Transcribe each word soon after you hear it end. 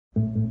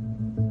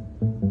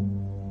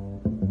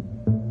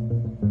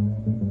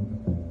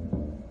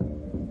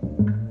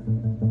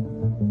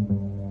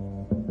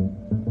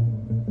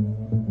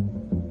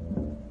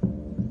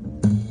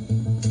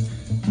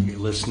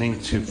listening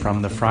to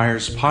From the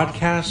Friars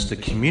podcast, the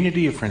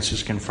community of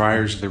Franciscan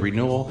Friars of the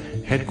Renewal,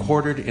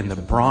 headquartered in the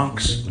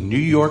Bronx, New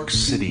York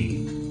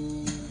City.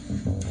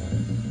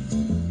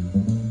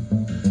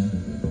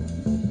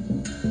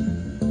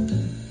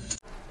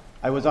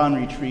 I was on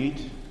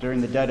retreat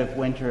during the dead of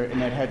winter,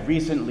 and it had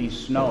recently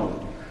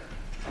snowed.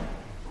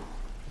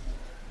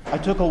 I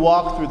took a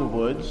walk through the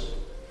woods,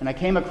 and I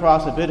came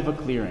across a bit of a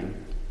clearing.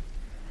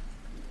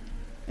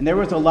 And there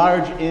was a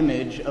large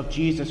image of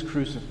Jesus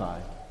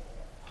crucified.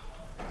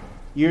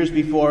 Years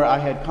before, I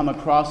had come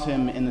across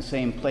him in the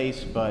same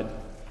place, but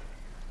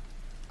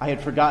I had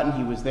forgotten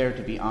he was there,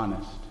 to be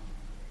honest.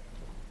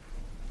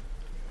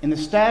 In the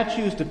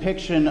statue's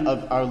depiction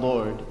of our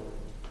Lord,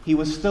 he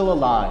was still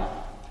alive,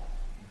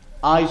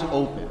 eyes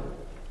open.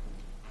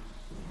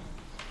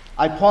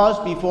 I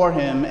paused before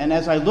him, and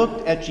as I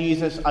looked at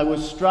Jesus, I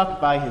was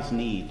struck by his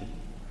need.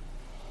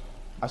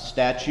 A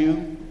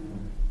statue,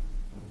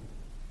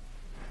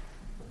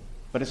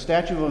 but a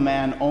statue of a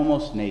man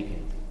almost naked,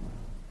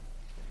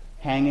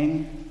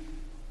 hanging,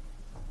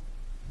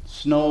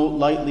 snow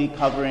lightly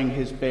covering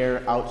his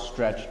bare,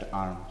 outstretched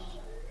arms,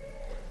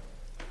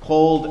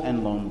 cold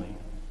and lonely.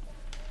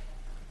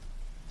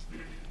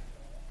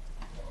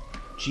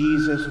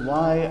 Jesus,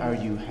 why are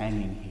you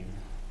hanging here?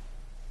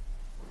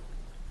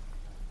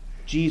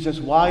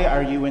 Jesus, why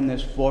are you in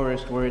this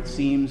forest where it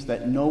seems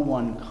that no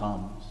one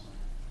comes?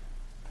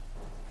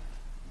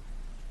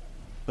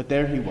 But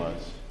there he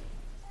was,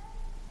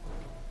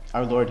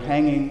 our Lord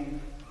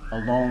hanging,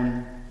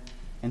 alone,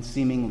 and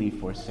seemingly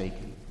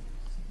forsaken.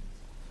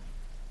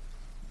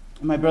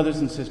 And my brothers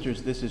and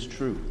sisters, this is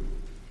true.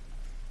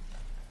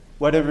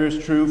 Whatever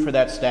is true for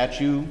that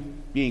statue,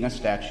 being a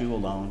statue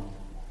alone,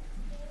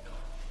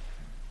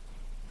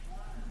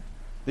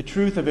 the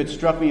truth of it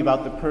struck me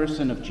about the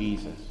person of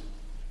Jesus,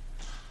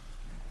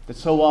 that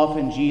so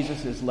often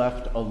Jesus is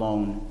left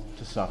alone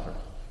to suffer.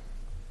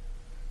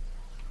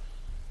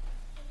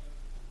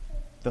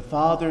 The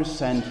Father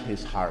sent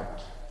his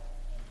heart.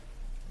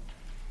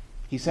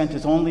 He sent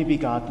his only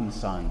begotten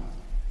Son.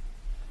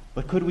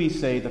 But could we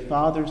say the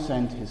Father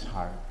sent his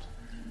heart?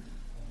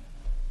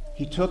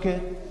 He took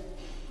it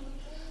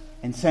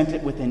and sent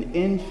it with an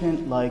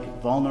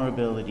infant-like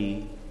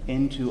vulnerability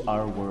into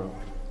our world.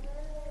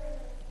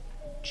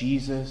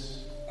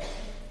 Jesus,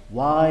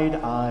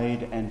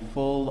 wide-eyed and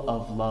full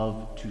of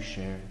love to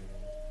share.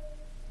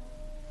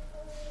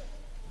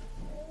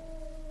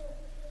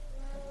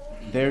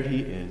 There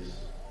he is,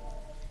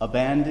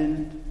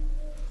 abandoned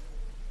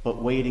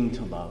but waiting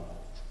to love.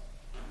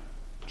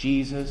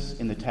 Jesus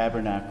in the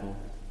tabernacle,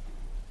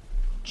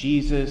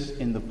 Jesus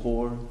in the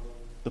poor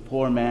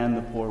man,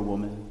 the poor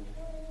woman,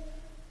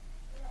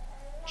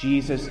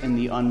 Jesus in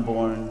the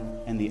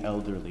unborn and the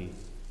elderly,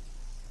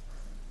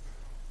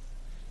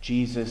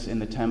 Jesus in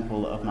the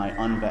temple of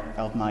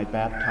my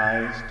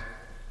baptized,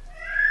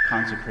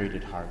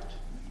 consecrated heart.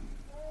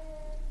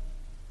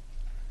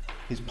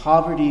 His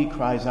poverty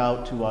cries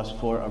out to us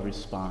for a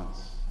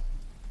response.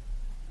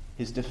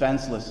 His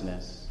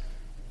defenselessness,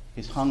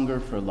 his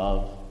hunger for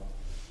love,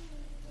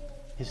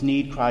 his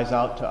need cries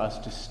out to us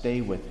to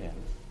stay with him,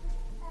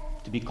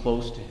 to be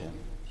close to him.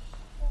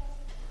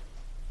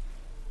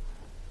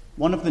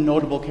 One of the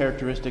notable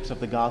characteristics of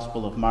the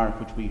Gospel of Mark,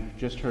 which we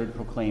just heard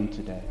proclaimed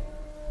today,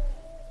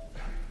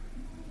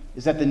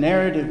 is that the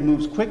narrative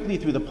moves quickly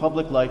through the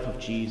public life of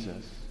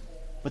Jesus,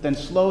 but then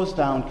slows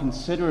down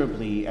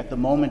considerably at the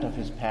moment of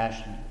his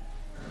passion,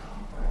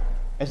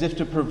 as if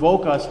to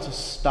provoke us to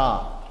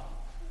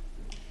stop,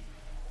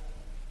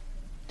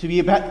 to be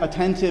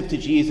attentive to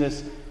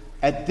Jesus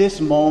at this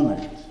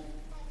moment.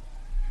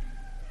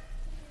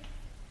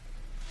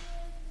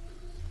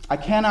 I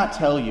cannot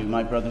tell you,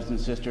 my brothers and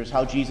sisters,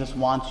 how Jesus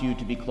wants you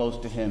to be close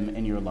to him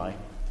in your life,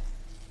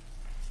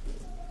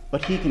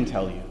 but he can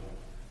tell you.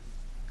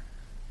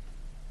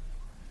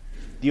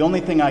 The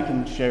only thing I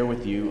can share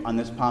with you on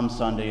this Palm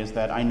Sunday is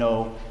that I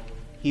know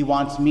he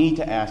wants me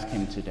to ask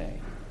him today,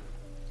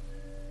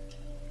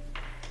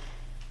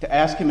 to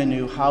ask him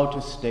anew how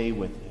to stay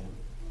with him,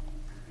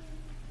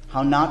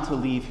 how not to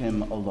leave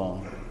him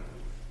alone.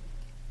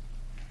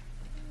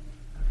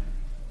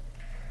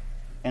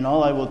 And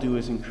all I will do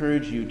is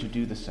encourage you to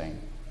do the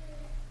same.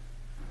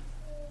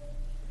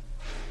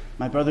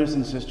 My brothers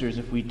and sisters,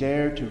 if we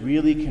dare to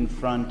really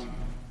confront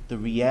the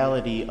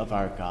reality of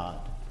our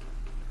God,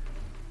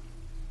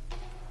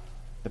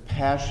 the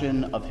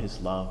passion of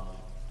his love,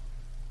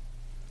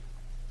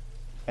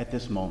 at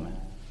this moment,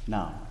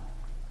 now,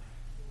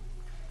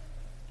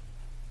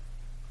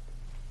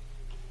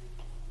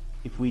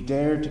 if we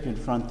dare to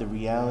confront the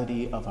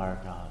reality of our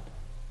God,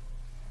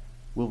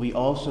 will we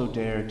also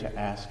dare to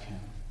ask him,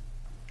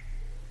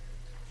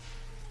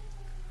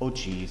 O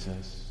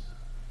Jesus,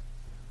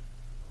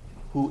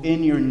 who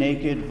in your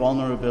naked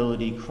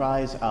vulnerability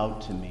cries out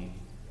to me,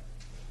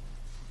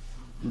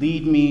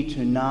 lead me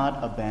to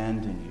not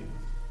abandon you.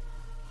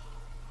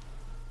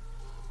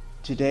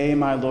 Today,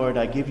 my Lord,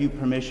 I give you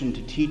permission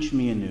to teach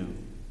me anew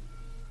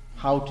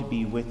how to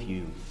be with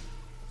you,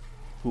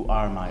 who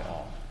are my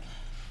all.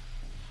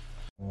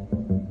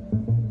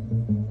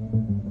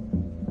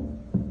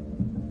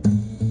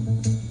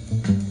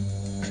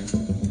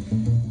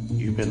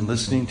 been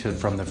listening to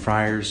From the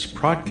Friars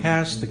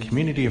podcast, the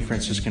Community of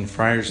Franciscan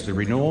Friars, the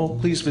Renewal.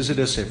 Please visit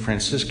us at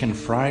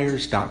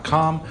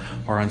franciscanfriars.com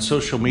or on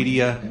social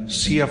media,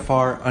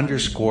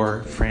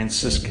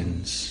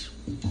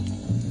 CFR_Franciscans.